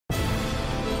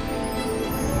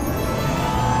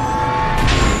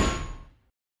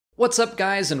What's up,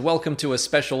 guys, and welcome to a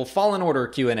special Fallen Order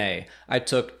Q&A. I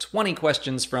took 20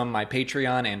 questions from my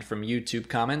Patreon and from YouTube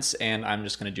comments, and I'm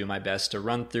just going to do my best to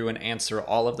run through and answer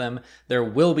all of them. There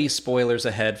will be spoilers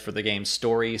ahead for the game's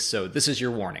story, so this is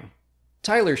your warning.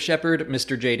 Tyler Shepard,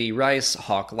 Mr. JD Rice,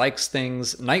 Hawk Likes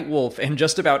Things, Nightwolf, and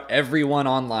just about everyone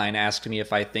online asked me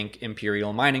if I think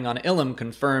Imperial mining on Ilum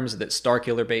confirms that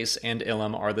Starkiller Base and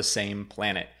Ilum are the same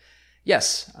planet.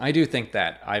 Yes, I do think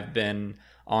that. I've been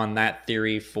on that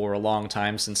theory for a long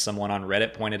time since someone on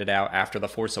Reddit pointed it out after The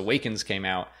Force Awakens came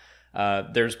out.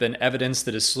 There's been evidence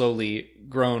that has slowly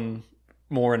grown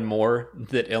more and more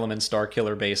that Ilum and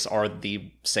Starkiller Base are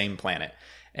the same planet.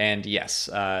 And yes,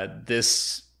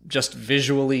 this just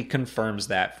visually confirms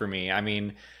that for me. I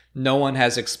mean, no one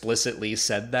has explicitly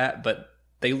said that, but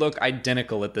they look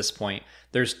identical at this point.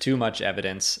 There's too much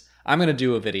evidence. I'm going to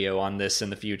do a video on this in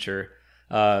the future,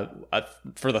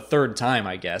 for the third time,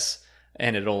 I guess.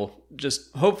 And it'll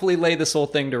just hopefully lay this whole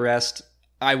thing to rest.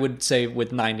 I would say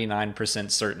with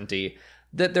 99% certainty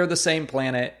that they're the same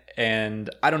planet, and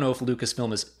I don't know if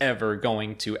Lucasfilm is ever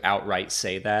going to outright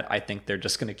say that. I think they're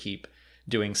just going to keep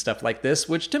doing stuff like this,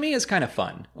 which to me is kind of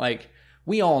fun. Like,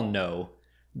 we all know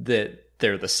that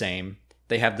they're the same.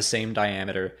 They have the same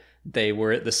diameter. They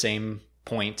were at the same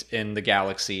point in the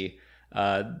galaxy.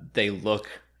 They look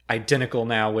identical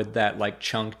now with that like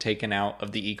chunk taken out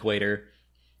of the equator.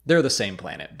 They're the same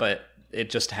planet, but it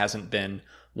just hasn't been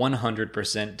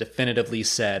 100% definitively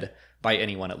said by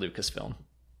anyone at Lucasfilm.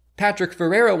 Patrick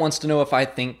Ferreira wants to know if I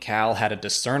think Cal had a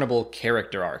discernible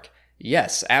character arc.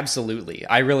 Yes, absolutely.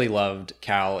 I really loved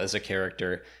Cal as a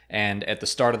character, and at the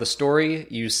start of the story,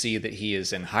 you see that he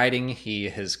is in hiding, he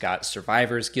has got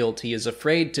survivor's guilt, he is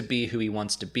afraid to be who he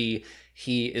wants to be,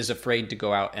 he is afraid to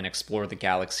go out and explore the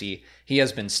galaxy. He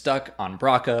has been stuck on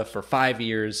Bracca for 5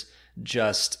 years,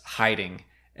 just hiding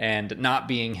and not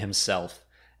being himself.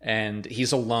 And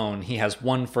he's alone. He has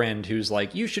one friend who's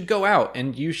like, you should go out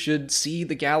and you should see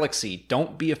the galaxy.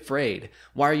 Don't be afraid.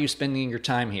 Why are you spending your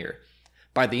time here?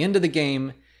 By the end of the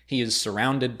game, he is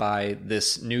surrounded by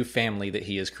this new family that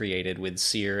he has created with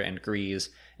Cere and Grease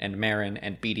and Merrin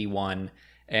and BD1.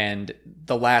 And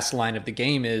the last line of the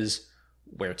game is,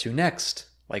 where to next?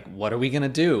 Like, what are we going to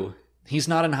do? He's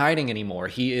not in hiding anymore.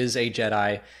 He is a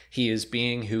Jedi. He is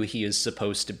being who he is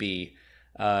supposed to be.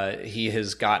 He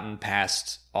has gotten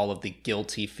past all of the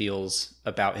guilt he feels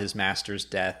about his master's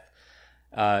death.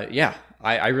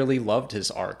 I really loved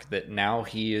his arc, that now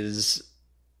he is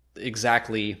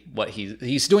exactly what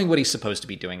he's doing what he's supposed to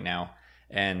be doing now.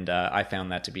 And I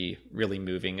found that to be really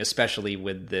moving, especially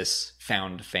with this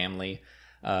found family.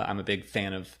 I'm a big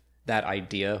fan of that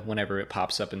idea whenever it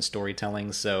pops up in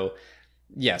storytelling. So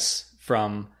yes,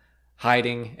 from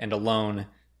hiding and alone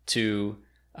to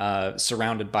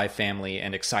surrounded by family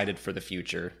and excited for the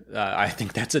future. I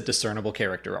think that's a discernible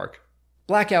character arc.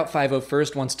 Blackout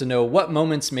 501st wants to know what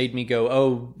moments made me go,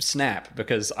 oh, snap,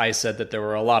 because I said that there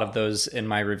were a lot of those in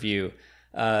my review.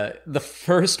 The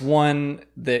first one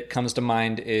that comes to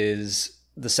mind is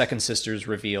the second sister's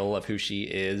reveal of who she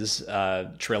is,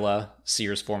 Trilla,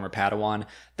 Cere's former Padawan.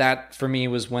 That, for me,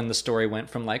 was when the story went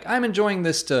from like, I'm enjoying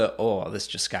this to, oh, this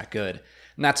just got good.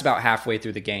 And that's about halfway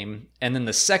through the game. And then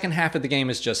the second half of the game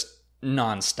is just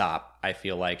nonstop, I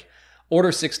feel like.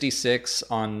 Order 66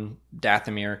 on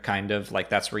Dathomir, kind of. Like,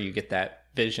 that's where you get that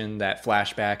vision, that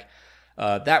flashback.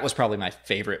 That was probably my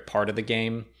favorite part of the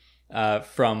game.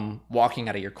 From walking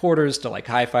out of your quarters to, like,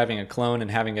 high-fiving a clone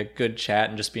and having a good chat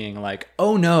and just being like,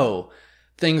 oh no,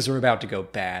 things are about to go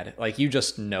bad. Like, you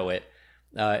just know it.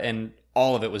 And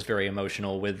all of it was very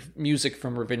emotional, with music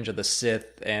from Revenge of the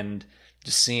Sith and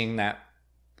just seeing that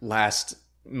last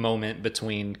moment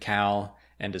between Cal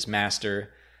and his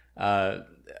master,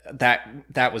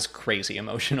 that was crazy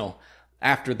emotional.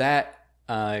 After that,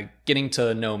 getting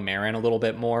to know Merrin a little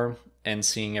bit more and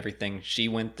seeing everything she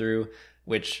went through,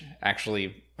 which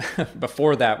actually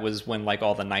before that was when like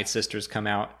all the Night Sisters come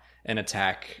out and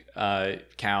attack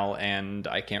Cal and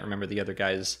I can't remember the other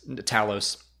guys,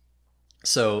 Talos.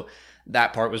 So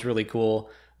that part was really cool.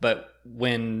 But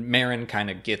when Merrin kind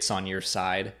of gets on your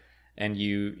side and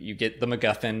you get the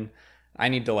MacGuffin, I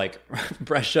need to like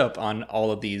brush up on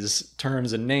all of these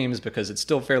terms and names because it's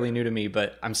still fairly new to me,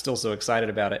 but I'm still so excited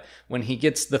about it. When he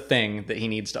gets the thing that he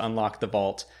needs to unlock the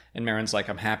vault and Merrin's like,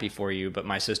 I'm happy for you, but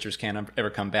my sisters can't ever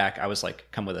come back. I was like,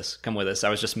 come with us, come with us. I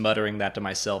was just muttering that to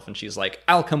myself and she's like,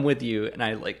 I'll come with you. And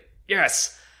I like,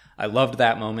 yes, I loved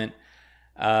that moment.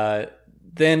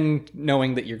 Then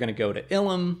knowing that you're going to go to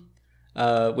Ilum,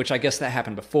 which I guess that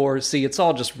happened before. See, it's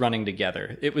all just running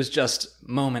together. It was just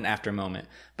moment after moment.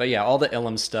 But yeah, all the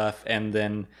Ilum stuff, and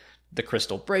then the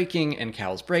crystal breaking and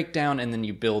Cal's breakdown, and then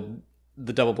you build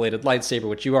the double-bladed lightsaber,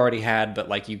 which you already had, but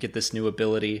like you get this new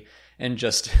ability, and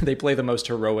just they play the most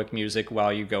heroic music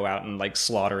while you go out and like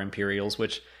slaughter Imperials,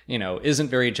 which, you know, isn't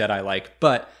very Jedi-like,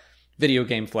 but video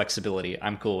game flexibility.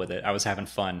 I'm cool with it. I was having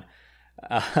fun.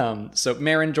 So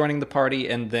Merrin joining the party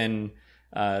and then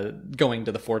going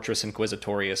to the Fortress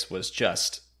Inquisitorius was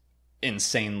just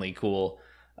insanely cool.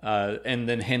 And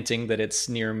then hinting that it's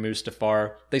near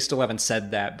Mustafar. They still haven't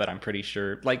said that, but I'm pretty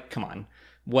sure, like, come on.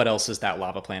 What else is that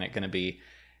lava planet going to be?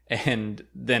 And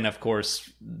then, of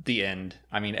course, the end.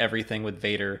 I mean, everything with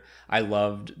Vader. I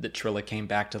loved that Trilla came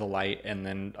back to the light and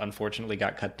then unfortunately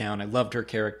got cut down. I loved her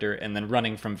character. And then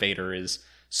running from Vader is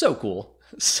so cool.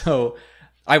 So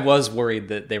I was worried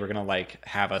that they were going to, like,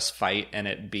 have us fight and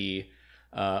it be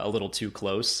a little too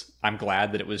close. I'm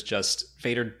glad that it was just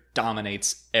Vader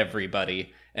dominates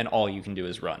everybody and all you can do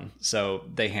is run. So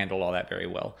they handled all that very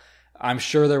well. I'm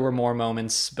sure there were more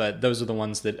moments, but those are the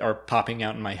ones that are popping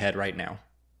out in my head right now.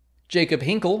 Jacob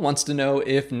Hinkle wants to know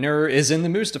if Nur is in the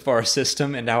Mustafar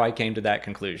system and how I came to that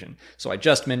conclusion. So I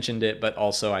just mentioned it, but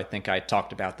also I think I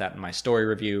talked about that in my story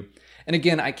review. And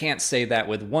again, I can't say that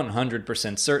with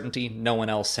 100% certainty. No one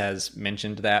else has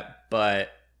mentioned that, but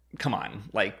come on.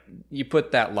 Like, you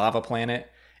put that lava planet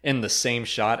in the same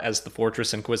shot as the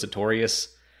Fortress Inquisitorius,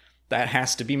 that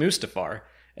has to be Mustafar.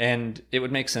 And it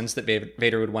would make sense that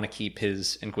Vader would want to keep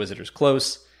his Inquisitors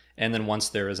close. And then once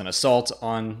there is an assault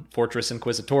on Fortress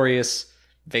Inquisitorius,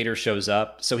 Vader shows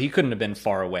up. So he couldn't have been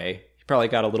far away. He probably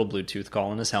got a little Bluetooth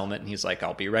call in his helmet, and he's like,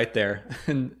 I'll be right there.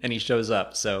 and he shows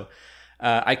up. So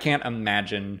I can't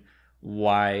imagine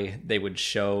why they would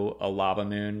show a lava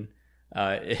moon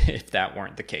if that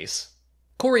weren't the case.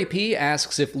 Corey P.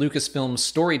 asks if Lucasfilm's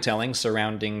storytelling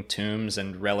surrounding tombs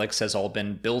and relics has all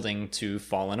been building to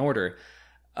Fallen Order.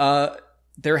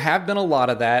 There have been a lot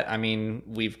of that. I mean,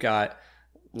 we've got,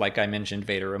 like I mentioned,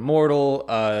 Vader Immortal,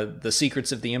 the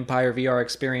Secrets of the Empire VR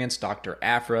experience, Dr.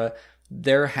 Aphra.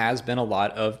 There has been a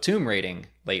lot of tomb raiding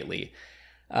lately.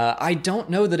 I don't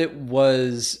know that it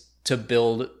was to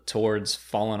build towards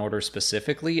Fallen Order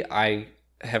specifically. I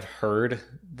have heard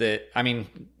that, I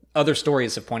mean, other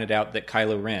stories have pointed out that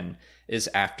Kylo Ren is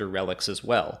after relics as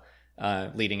well,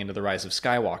 leading into the Rise of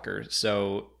Skywalker.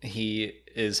 So he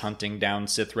is hunting down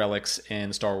Sith relics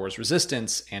in Star Wars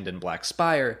Resistance and in Black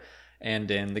Spire and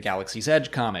in the Galaxy's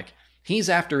Edge comic. He's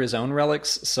after his own relics,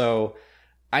 so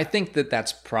I think that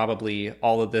that's probably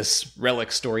all of this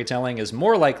relic storytelling is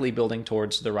more likely building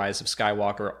towards the Rise of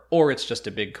Skywalker, or it's just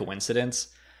a big coincidence.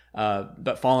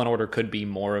 But Fallen Order could be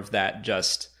more of that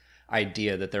just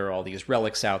idea that there are all these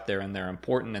relics out there and they're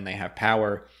important and they have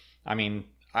power. I mean,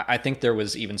 I think there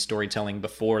was even storytelling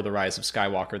before the Rise of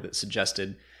Skywalker that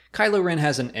suggested Kylo Ren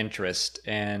has an interest,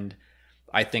 and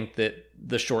I think that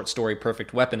the short story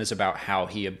Perfect Weapon is about how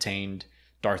he obtained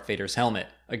Darth Vader's helmet.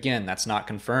 Again, that's not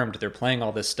confirmed. They're playing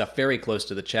all this stuff very close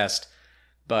to the chest,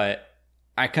 but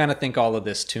I kind of think all of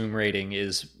this tomb raiding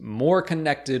is more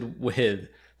connected with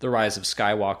the Rise of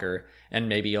Skywalker and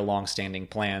maybe a long-standing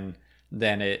plan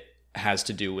than it has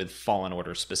to do with Fallen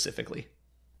Order specifically.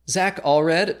 Zach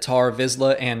Allred, Tar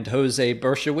Vizsla, and Jose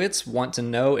Bershowitz want to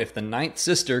know if the Ninth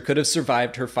Sister could have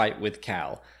survived her fight with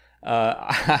Cal.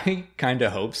 I kind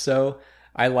of hope so.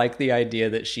 I like the idea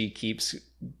that she keeps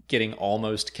getting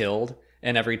almost killed,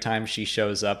 and every time she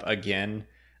shows up again,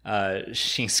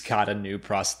 she's got a new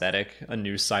prosthetic, a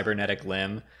new cybernetic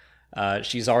limb.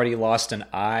 She's already lost an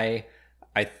eye,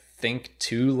 I think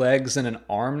 2 legs and an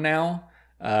arm now.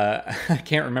 I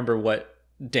can't remember what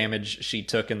damage she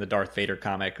took in the Darth Vader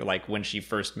comic, like when she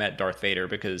first met Darth Vader,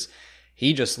 because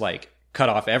he just like cut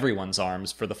off everyone's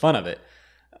arms for the fun of it.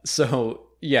 So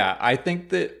yeah, I think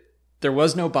that there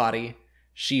was no body.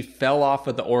 She fell off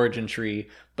of the origin tree,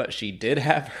 but she did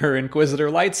have her Inquisitor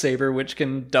lightsaber, which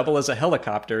can double as a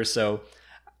helicopter. So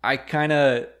I kind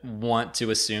of want to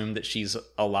assume that she's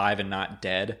alive and not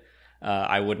dead.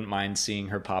 I wouldn't mind seeing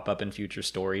her pop up in future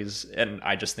stories, and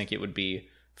I just think it would be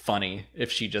funny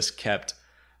if she just kept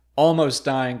almost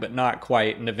dying but not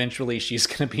quite, and eventually she's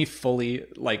gonna be fully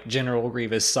like General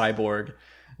Grievous cyborg.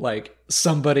 Like,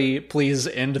 somebody please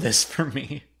end this for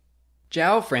me.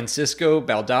 João Francisco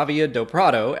Baldavia do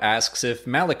Prado asks if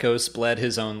Malicos bled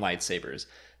his own lightsabers.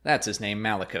 That's his name,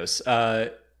 Malicos.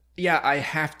 Yeah, I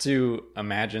have to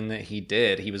imagine that he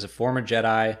did. He was a former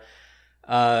Jedi.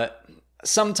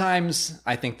 Sometimes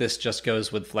I think this just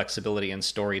goes with flexibility in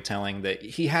storytelling, that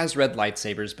he has red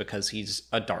lightsabers because he's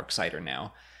a Darksider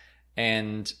now.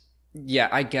 And yeah,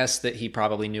 I guess that he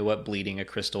probably knew what bleeding a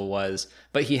crystal was,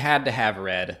 but he had to have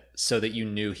red so that you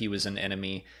knew he was an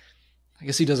enemy. I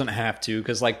guess he doesn't have to,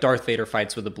 because like Darth Vader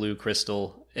fights with a blue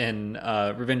crystal in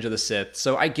Revenge of the Sith.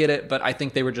 So I get it, but I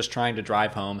think they were just trying to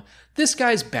drive home, this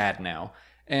guy's bad now.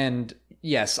 And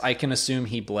yes, I can assume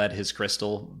he bled his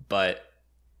crystal, but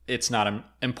it's not an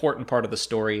important part of the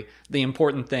story. The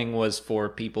important thing was for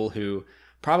people who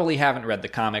probably haven't read the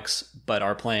comics, but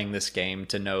are playing this game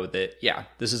to know that, yeah,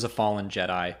 this is a fallen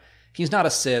Jedi. He's not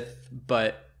a Sith,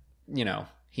 but, you know,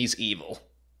 he's evil.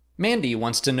 Mandy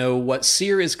wants to know what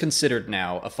Cere is considered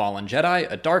now, a fallen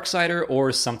Jedi, a Darksider,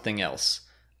 or something else.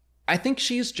 I think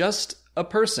she's just a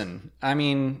person. I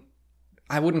mean,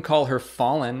 I wouldn't call her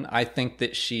fallen. I think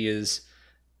that she is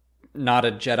not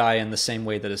a Jedi in the same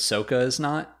way that Ahsoka is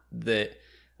not. That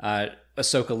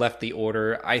Ahsoka left the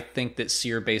Order. I think that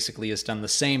Cere basically has done the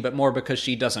same, but more because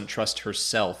she doesn't trust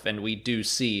herself. And we do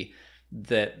see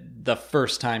that the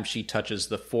first time she touches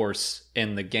the Force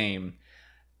in the game,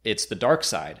 it's the dark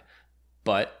side.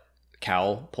 But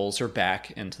Cal pulls her back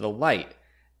into the light.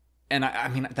 And I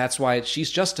mean, that's why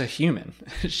she's just a human.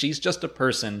 She's just a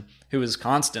person who is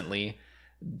constantly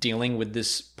dealing with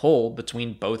this pull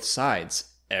between both sides.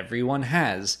 Everyone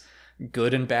has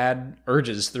good and bad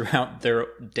urges throughout their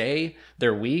day,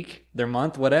 their week, their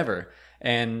month, whatever.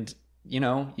 And, you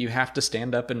know, you have to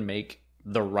stand up and make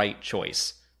the right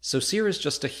choice. So Cere is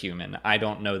just a human. I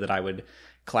don't know that I would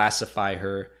classify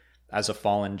her as a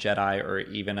fallen Jedi or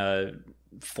even a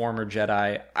former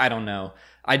Jedi. I don't know.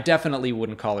 I definitely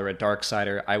wouldn't call her a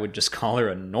Darksider. I would just call her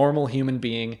a normal human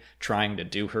being trying to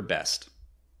do her best.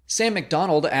 Sam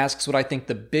McDonald asks what I think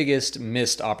the biggest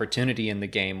missed opportunity in the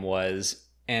game was,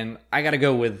 and I gotta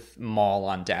go with Maul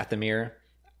on Dathomir.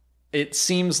 It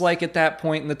seems like at that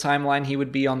point in the timeline he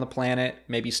would be on the planet,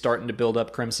 maybe starting to build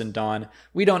up Crimson Dawn.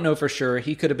 We don't know for sure.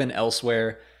 He could have been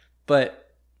elsewhere, but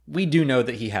we do know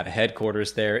that he had a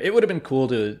headquarters there. It would have been cool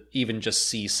to even just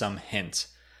see some hint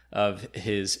of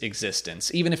his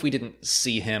existence. Even if we didn't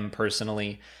see him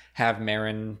personally, have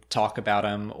Merrin talk about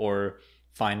him or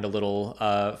find a little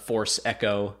Force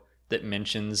echo that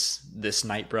mentions this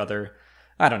Night Brother.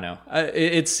 I don't know.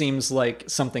 It seems like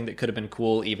something that could have been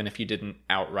cool even if you didn't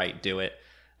outright do it.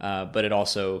 But it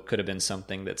also could have been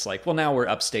something that's like, well, now we're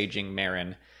upstaging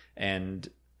Merrin, and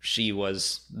she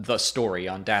was the story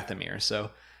on Dathomir.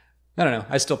 So I don't know.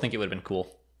 I still think it would have been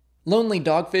cool. Lonely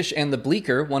Dogfish and the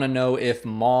Bleaker want to know if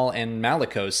Maul and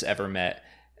Malicos ever met.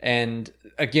 And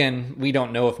again, we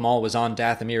don't know if Maul was on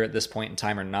Dathomir at this point in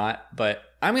time or not, but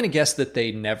I'm going to guess that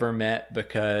they never met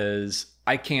because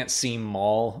I can't see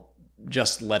Maul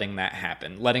just letting that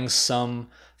happen. Letting some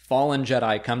fallen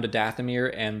Jedi come to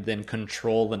Dathomir and then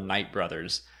control the Night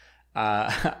Brothers.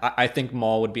 I think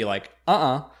Maul would be like,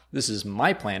 this is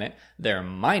my planet. They're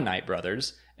my Night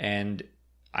Brothers, and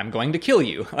I'm going to kill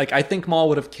you. Like, I think Maul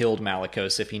would have killed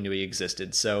Malicos if he knew he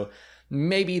existed. So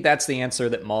maybe that's the answer,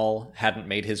 that Maul hadn't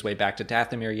made his way back to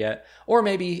Dathomir yet. Or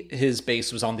maybe his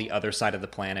base was on the other side of the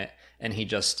planet and he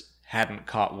just hadn't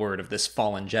caught word of this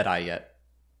fallen Jedi yet.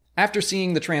 After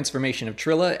seeing the transformation of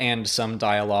Trilla and some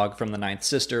dialogue from the Ninth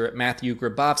Sister, Matthew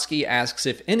Grabowski asks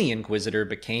if any Inquisitor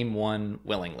became one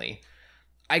willingly.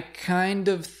 I kind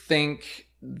of think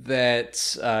that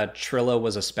Trilla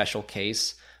was a special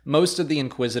case. Most of the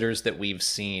Inquisitors that we've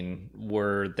seen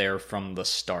were there from the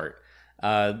start.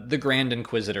 The Grand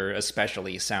Inquisitor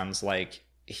especially sounds like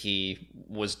he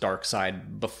was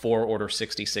Darkseid before Order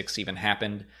 66 even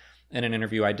happened. In an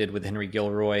interview I did with Henry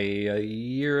Gilroy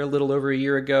a little over a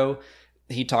year ago,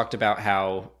 he talked about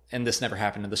how, and this never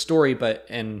happened in the story, but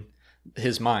in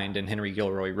his mind, and Henry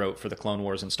Gilroy wrote for the Clone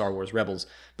Wars and Star Wars Rebels,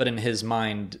 but in his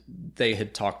mind, they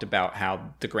had talked about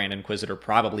how the Grand Inquisitor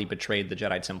probably betrayed the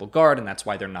Jedi Temple Guard, and that's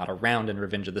why they're not around in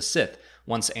Revenge of the Sith.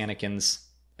 Once Anakin's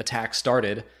attack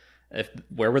started,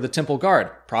 where were the Temple Guard?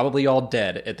 Probably all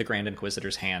dead at the Grand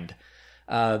Inquisitor's hand.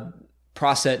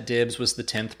 Proset Dibbs was the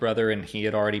 10th brother, and he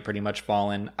had already pretty much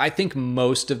fallen. I think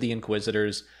most of the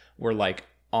Inquisitors were like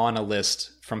on a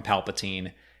list from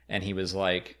Palpatine, and he was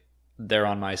like, they're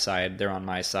on my side, they're on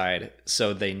my side,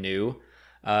 so they knew.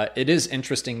 It is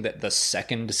interesting that the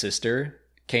second sister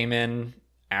came in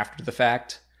after the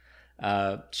fact.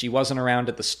 She wasn't around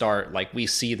at the start. Like, we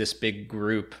see this big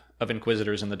group of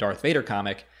Inquisitors in the Darth Vader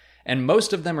comic, and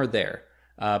most of them are there,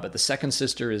 but the second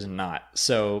sister is not.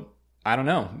 So I don't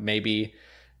know, maybe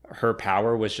her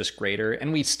power was just greater,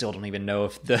 and we still don't even know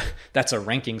if that's a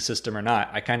ranking system or not.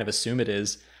 I kind of assume it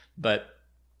is, but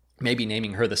maybe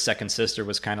naming her the second sister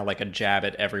was kind of like a jab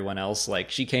at everyone else.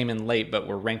 Like, she came in late, but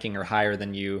we're ranking her higher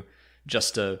than you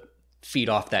just to feed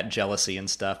off that jealousy and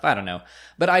stuff. I don't know.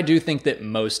 But I do think that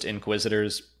most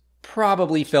Inquisitors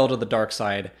probably fell to the dark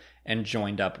side and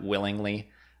joined up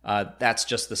willingly. That's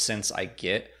just the sense I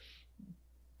get.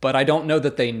 but I don't know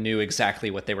that they knew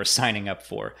exactly what they were signing up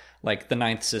for. Like, the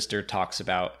Ninth Sister talks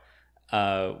about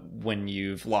when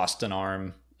you've lost an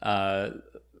arm,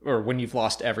 or when you've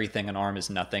lost everything, an arm is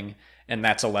nothing. And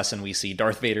that's a lesson we see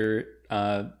Darth Vader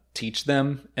teach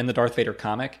them in the Darth Vader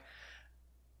comic.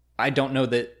 I don't know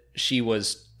that she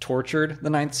was tortured, the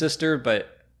Ninth Sister,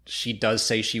 but she does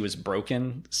say she was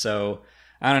broken. So,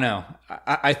 I don't know.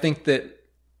 I think that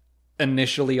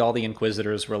initially all the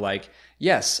Inquisitors were like,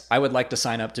 yes, I would like to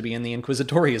sign up to be in the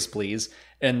Inquisitorius, please.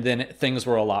 And then things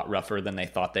were a lot rougher than they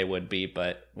thought they would be,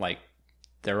 but like,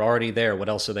 they're already there. What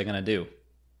else are they going to do?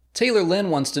 Taylor Lynn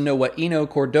wants to know what Eno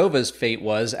Cordova's fate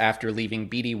was after leaving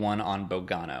BD-1 on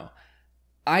Bogano.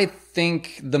 I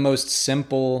think the most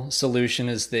simple solution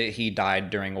is that he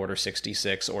died during Order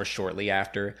 66 or shortly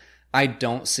after. I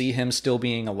don't see him still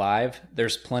being alive.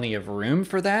 There's plenty of room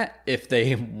for that if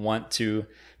they want to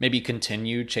maybe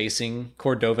continue chasing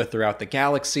Cordova throughout the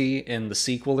galaxy in the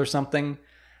sequel or something.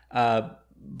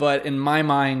 But in my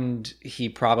mind, he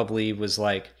probably was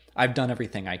like, I've done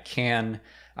everything I can.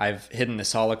 I've hidden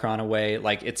this holocron away.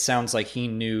 Like, it sounds like he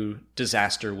knew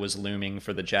disaster was looming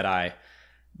for the Jedi,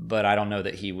 but I don't know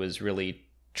that he was really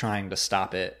trying to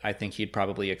stop it. I think he'd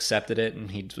probably accepted it,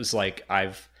 and he was like,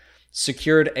 I've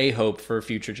secured a hope for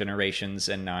future generations,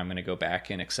 and now I'm going to go back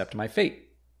and accept my fate.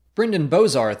 Brendan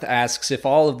Bozarth asks if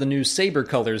all of the new saber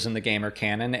colors in the game are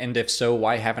canon, and if so,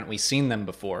 why haven't we seen them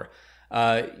before?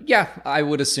 Yeah, I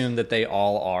would assume that they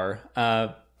all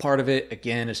are. Part of it,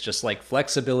 again, is just like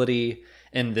flexibility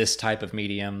in this type of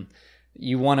medium.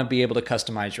 You want to be able to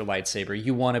customize your lightsaber.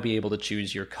 You want to be able to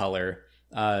choose your color.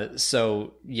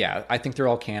 So yeah, I think they're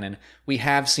all canon. We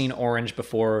have seen orange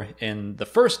before in the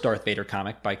first Darth Vader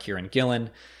comic by Kieran Gillen.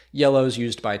 Yellow's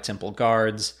used by Temple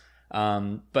Guards.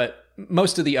 But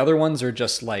most of the other ones are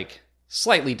just like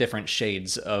slightly different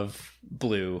shades of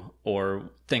blue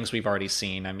or things we've already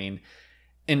seen. I mean,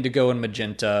 indigo and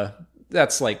magenta,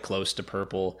 that's like close to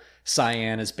purple.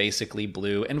 Cyan is basically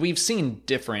blue, and we've seen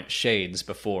different shades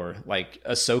before. Like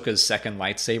Ahsoka's second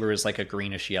lightsaber is like a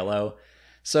greenish yellow.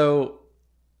 So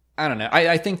I don't know.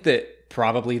 I think that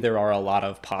probably there are a lot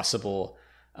of possible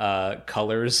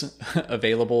colors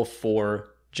available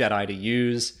for Jedi to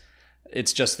use.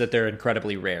 It's just that they're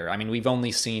incredibly rare. I mean, we've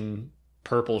only seen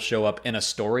purple show up in a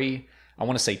story, I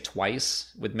want to say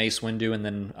twice, with Mace Windu and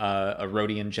then a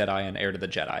Rodian Jedi and Heir to the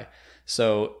Jedi.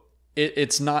 So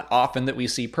it's not often that we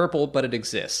see purple, but it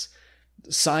exists.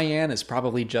 Cyan is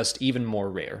probably just even more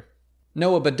rare.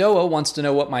 Noah Badoa wants to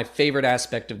know what my favorite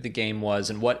aspect of the game was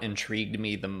and what intrigued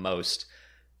me the most.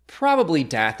 Probably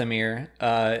Dathomir.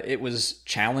 It was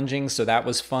challenging, so that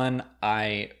was fun.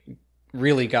 I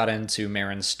really got into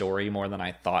Merrin's story more than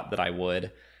I thought that I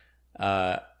would.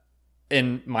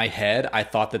 In my head, I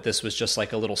thought that this was just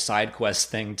like a little side quest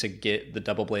thing to get the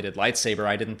double-bladed lightsaber.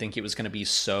 I didn't think it was going to be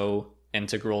so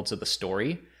integral to the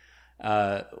story.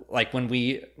 Like when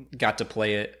we got to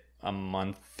play it a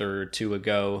month or two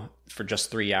ago for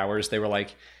just 3 hours, they were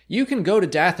like, you can go to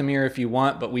Dathomir if you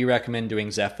want, but we recommend doing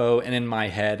Zepho. And in my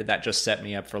head, that just set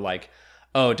me up for like,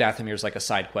 oh, Dathomir's like a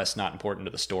side quest, not important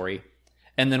to the story.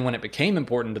 And then when it became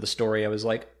important to the story, I was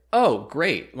like, oh,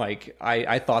 great. Like,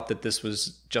 I thought that this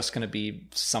was just going to be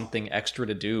something extra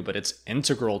to do, but it's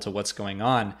integral to what's going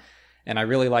on. And I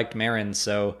really liked Merrin,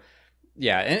 so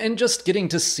yeah. And just getting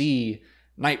to see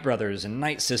Night Brothers and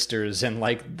Night Sisters and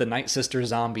like the Night Sister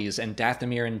zombies and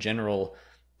Dathomir in general,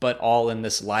 but all in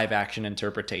this live action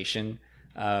interpretation,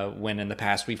 when in the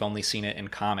past we've only seen it in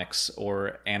comics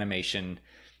or animation.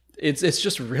 It's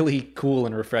just really cool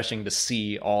and refreshing to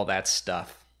see all that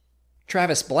stuff.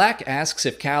 Travis Black asks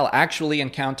if Cal actually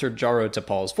encountered Jaro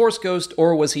Tapal's Force Ghost,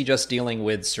 or was he just dealing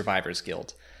with Survivor's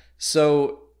Guild?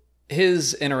 So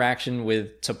his interaction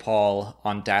with Tapal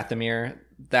on Dathomir,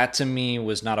 that to me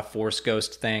was not a Force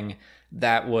Ghost thing.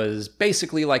 That was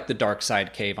basically like the Dark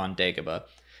Side Cave on Dagobah.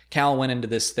 Cal went into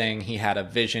this thing, he had a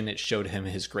vision, it showed him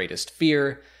his greatest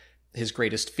fear. His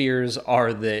greatest fears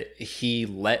are that he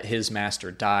let his master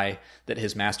die, that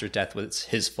his master's death was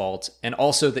his fault, and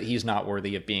also that he's not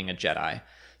worthy of being a Jedi.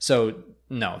 So,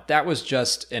 no, that was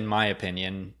just, in my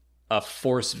opinion, a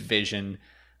Force vision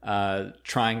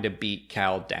trying to beat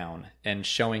Cal down and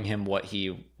showing him what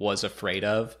he was afraid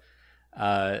of,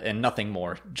 and nothing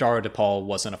more. Jaro Tapal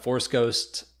wasn't a Force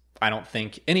ghost. I don't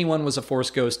think anyone was a Force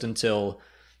ghost until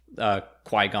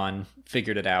Qui-Gon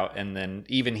figured it out, and then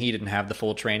even he didn't have the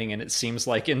full training, and it seems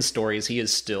like in stories he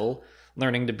is still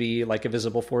learning to be like a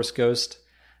visible Force ghost.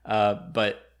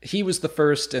 But he was the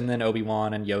first, and then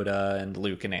Obi-Wan and Yoda and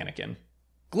Luke and Anakin.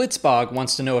 Glitzbog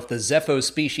wants to know if the Zepho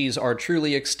species are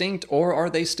truly extinct, or are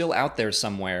they still out there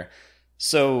somewhere?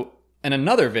 So In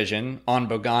another vision on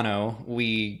Bogano,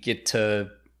 we get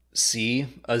to see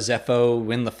a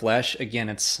Zepho in the flesh. Again,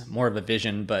 it's more of a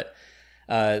vision, but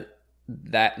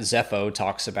that Zepho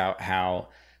talks about how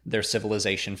their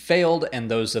civilization failed, and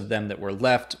those of them that were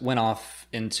left went off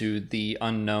into the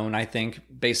unknown, I think,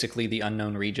 basically the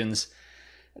unknown regions,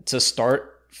 to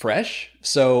start fresh.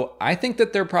 So I think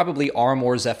that there probably are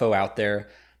more Zepho out there.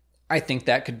 I think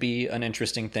that could be an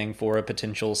interesting thing for a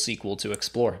potential sequel to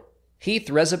explore. Heath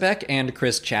Rezebek and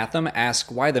Chris Chatham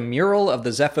ask why the mural of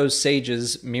the Zepho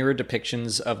sages mirror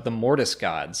depictions of the Mortis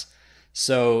gods.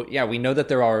 So, yeah, we know that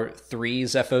there are 3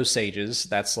 Zepho sages.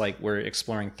 That's like we're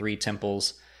exploring 3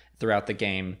 temples throughout the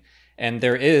game. And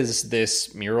there is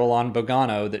this mural on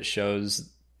Bogano that shows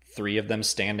 3 of them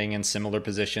standing in similar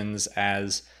positions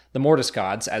as the Mortis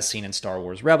gods, as seen in Star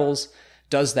Wars Rebels.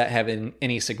 Does that have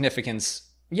any significance?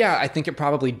 Yeah, I think it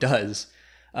probably does.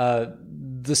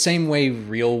 The same way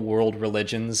real world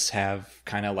religions have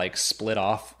kind of like split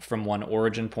off from one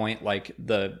origin point, like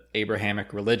the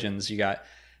Abrahamic religions. You got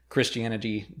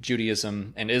Christianity,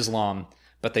 Judaism, and Islam,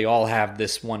 but they all have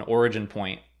this one origin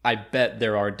point. I bet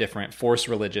there are different Force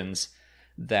religions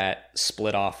that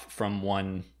split off from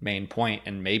one main point,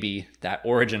 and maybe that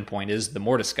origin point is the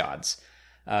Mortis gods.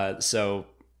 So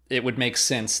it would make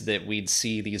sense that we'd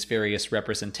see these various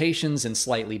representations in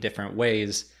slightly different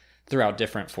ways throughout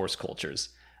different Force cultures.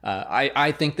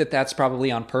 I think that that's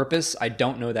probably on purpose. I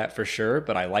don't know that for sure,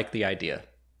 but I like the idea.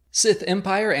 Sith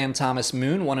Empire and Thomas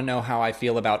Moon want to know how I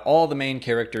feel about all the main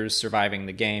characters surviving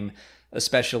the game,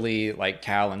 especially like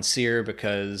Cal and Cere,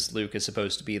 because Luke is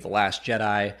supposed to be the last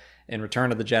Jedi in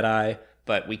Return of the Jedi,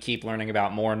 but we keep learning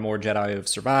about more and more Jedi who have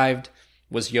survived.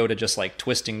 Was Yoda just like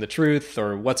twisting the truth,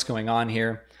 or what's going on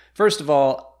here? First of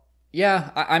all,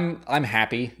 yeah, I'm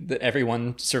happy that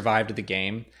everyone survived the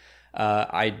game.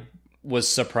 I was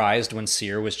surprised when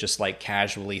Cere was just like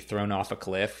casually thrown off a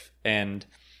cliff, and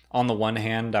on the one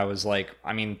hand, I was like,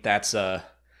 I mean, that's a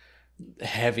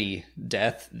heavy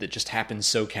death that just happened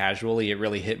so casually. It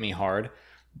really hit me hard.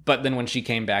 But then when she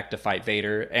came back to fight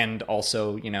Vader, and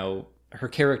also, you know, her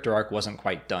character arc wasn't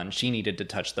quite done. She needed to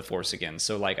touch the Force again.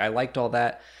 So, like, I liked all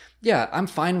that. Yeah, I'm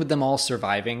fine with them all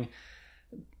surviving.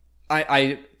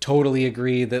 I totally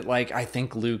agree that, like, I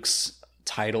think Luke's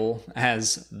title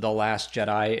as the Last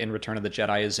Jedi in Return of the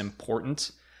Jedi is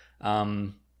important.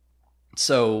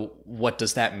 So what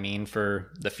does that mean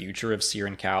for the future of Cere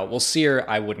and Cal? Well, Cere,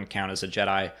 I wouldn't count as a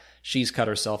Jedi. She's cut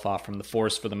herself off from the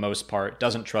Force for the most part,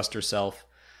 doesn't trust herself.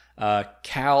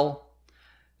 Cal,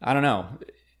 I don't know.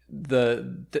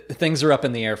 The things are up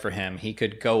in the air for him. He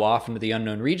could go off into the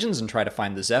unknown regions and try to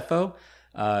find the Zepho.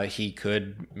 He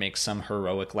could make some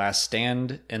heroic last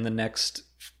stand in the next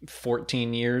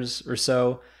 14 years or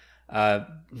so.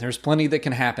 There's plenty that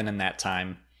can happen in that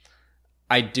time.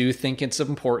 I do think it's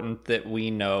important that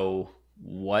we know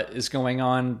what is going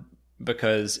on,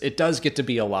 because it does get to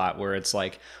be a lot where it's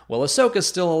like, well, Ahsoka's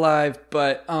still alive,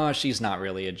 but she's not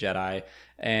really a Jedi.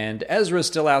 And Ezra's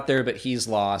still out there, but he's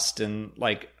lost. And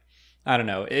like, I don't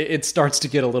know, it starts to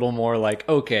get a little more like,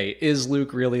 okay, is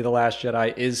Luke really the last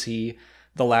Jedi? Is he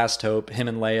the last hope, him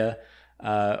and Leia?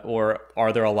 Or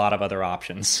are there a lot of other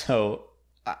options? So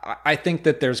I think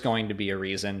that there's going to be a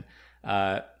reason.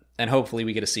 And hopefully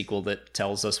we get a sequel that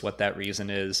tells us what that reason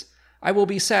is. I will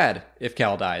be sad if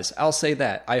Cal dies. I'll say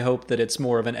that. I hope that it's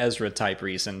more of an Ezra-type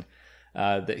reason,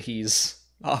 that he's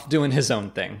off doing his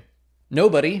own thing.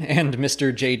 Nobody and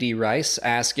Mr. J.D. Rice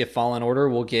ask if Fallen Order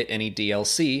will get any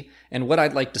DLC, and what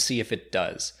I'd like to see if it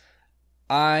does.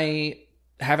 I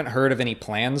haven't heard of any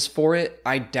plans for it.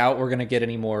 I doubt we're going to get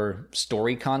any more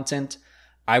story content.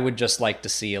 I would just like to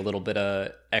see a little bit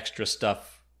of extra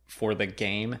stuff for the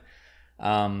game.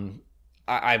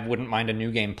 I wouldn't mind a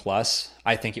New Game Plus.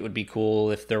 I think it would be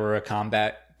cool if there were a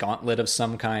combat gauntlet of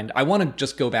some kind. I want to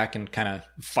just go back and kind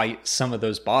of fight some of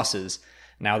those bosses.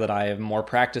 Now that I have more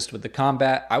practiced with the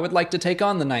combat, I would like to take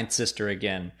on the Ninth Sister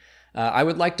again. I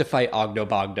would like to fight Ogdo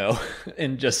Bogdo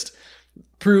and just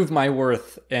prove my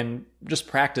worth and just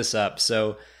practice up.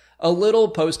 So a little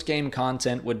post-game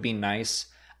content would be nice.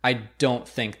 I don't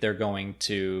think they're going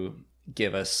to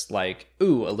give us like,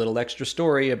 ooh, a little extra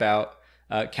story about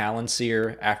Cal and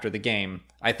Cere after the game.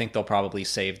 I think they'll probably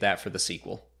save that for the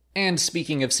sequel. And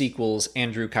speaking of sequels,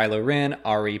 Andrew Kylo Ren,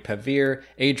 Ari Pavir,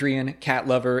 Adrian, Cat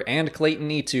Lover, and Clayton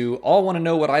E2 all want to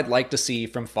know what I'd like to see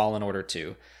from Fallen Order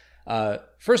 2.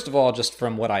 First of all, just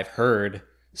from what I've heard,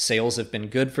 sales have been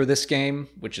good for this game,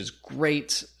 which is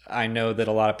great. I know that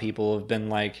a lot of people have been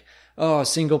like, oh,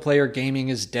 single-player gaming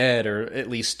is dead, or at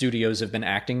least studios have been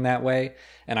acting that way,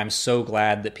 and I'm so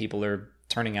glad that people are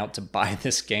turning out to buy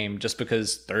this game, just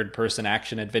because third-person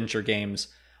action-adventure games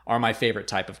are my favorite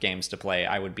type of games to play.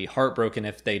 I would be heartbroken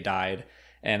if they died,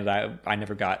 and I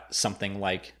never got something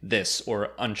like this,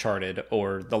 or Uncharted,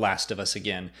 or The Last of Us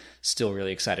again. Still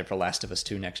really excited for Last of Us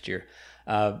 2 next year.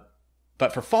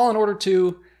 But for Fallen Order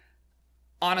 2,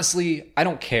 honestly, I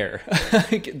don't care.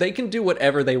 They can do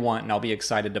whatever they want, and I'll be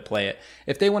excited to play it.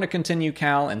 If they want to continue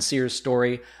Cal and Cere's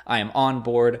story, I am on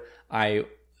board.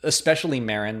 Especially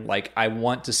Merrin, like, I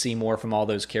want to see more from all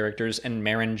those characters, and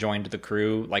Merrin joined the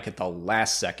crew, like, at the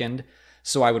last second,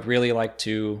 so I would really like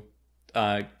to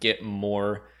get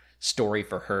more story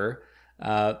for her.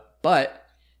 But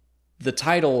the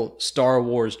title Star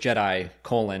Wars Jedi: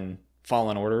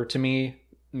 Fallen Order to me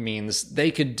means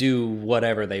they could do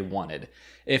whatever they wanted.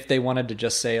 If they wanted to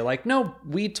just say, like, no,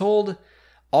 we told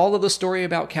all of the story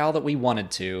about Cal that we wanted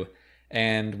to,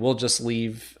 and we'll just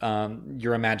leave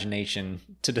your imagination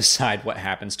to decide what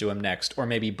happens to him next. Or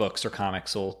maybe books or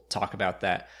comics will talk about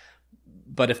that.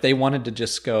 But if they wanted to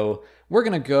just go, we're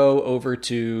going to go over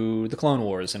to the Clone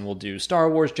Wars and we'll do Star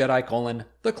Wars Jedi: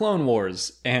 The Clone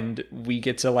Wars. And we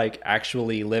get to, like,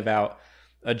 actually live out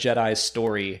a Jedi's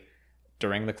story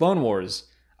during the Clone Wars.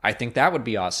 I think that would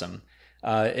be awesome.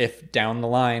 If down the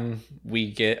line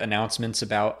we get announcements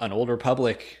about an Old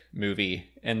Republic movie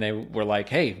and they were like,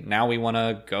 hey, now we want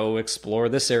to go explore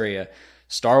this area,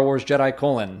 Star Wars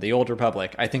Jedi: The Old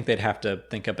Republic, I think they'd have to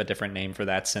think up a different name for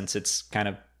that since it's kind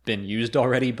of been used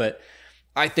already. But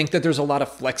I think that there's a lot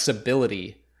of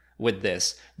flexibility with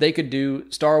this. They could do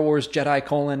Star Wars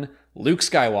Jedi: Luke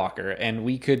Skywalker, and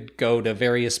we could go to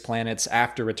various planets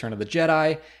after Return of the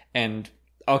Jedi. And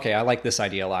okay, I like this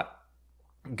idea a lot.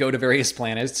 Go to various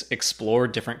planets, explore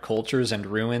different cultures and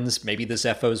ruins. Maybe the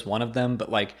Zepho's one of them, but,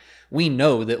 like, we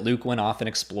know that Luke went off and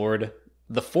explored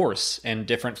the Force and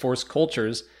different Force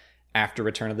cultures after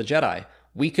Return of the Jedi.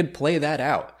 We could play that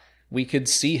out. We could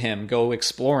see him go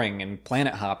exploring and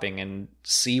planet hopping and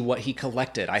see what he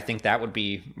collected. I think that would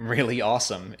be really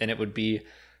awesome, and it would be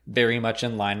very much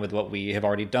in line with what we have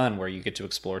already done, where you get to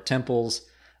explore temples,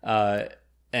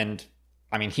 and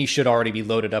I mean, he should already be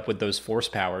loaded up with those Force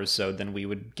powers, so then we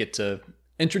would get to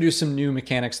introduce some new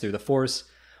mechanics through the Force.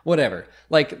 Whatever.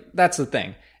 Like, that's the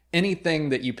thing. Anything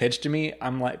that you pitch to me,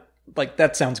 I'm like,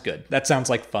 that sounds good. That sounds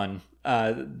like fun.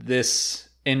 This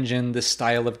engine, this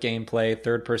style of gameplay,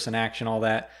 third-person action, all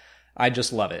that, I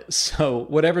just love it. So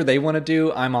whatever they want to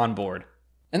do, I'm on board.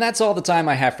 And that's all the time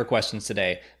I have for questions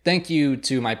today. Thank you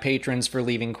to my patrons for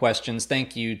leaving questions.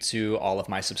 Thank you to all of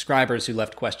my subscribers who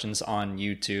left questions on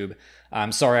YouTube.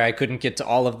 I'm sorry I couldn't get to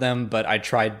all of them, but I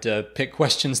tried to pick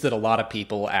questions that a lot of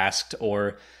people asked,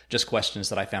 or just questions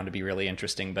that I found to be really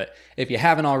interesting. But if you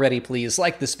haven't already, please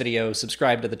like this video,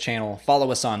 subscribe to the channel,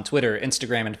 follow us on Twitter,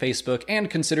 Instagram, and Facebook, and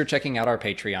consider checking out our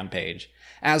Patreon page.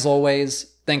 As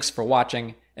always, thanks for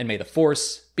watching, and may the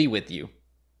Force be with you.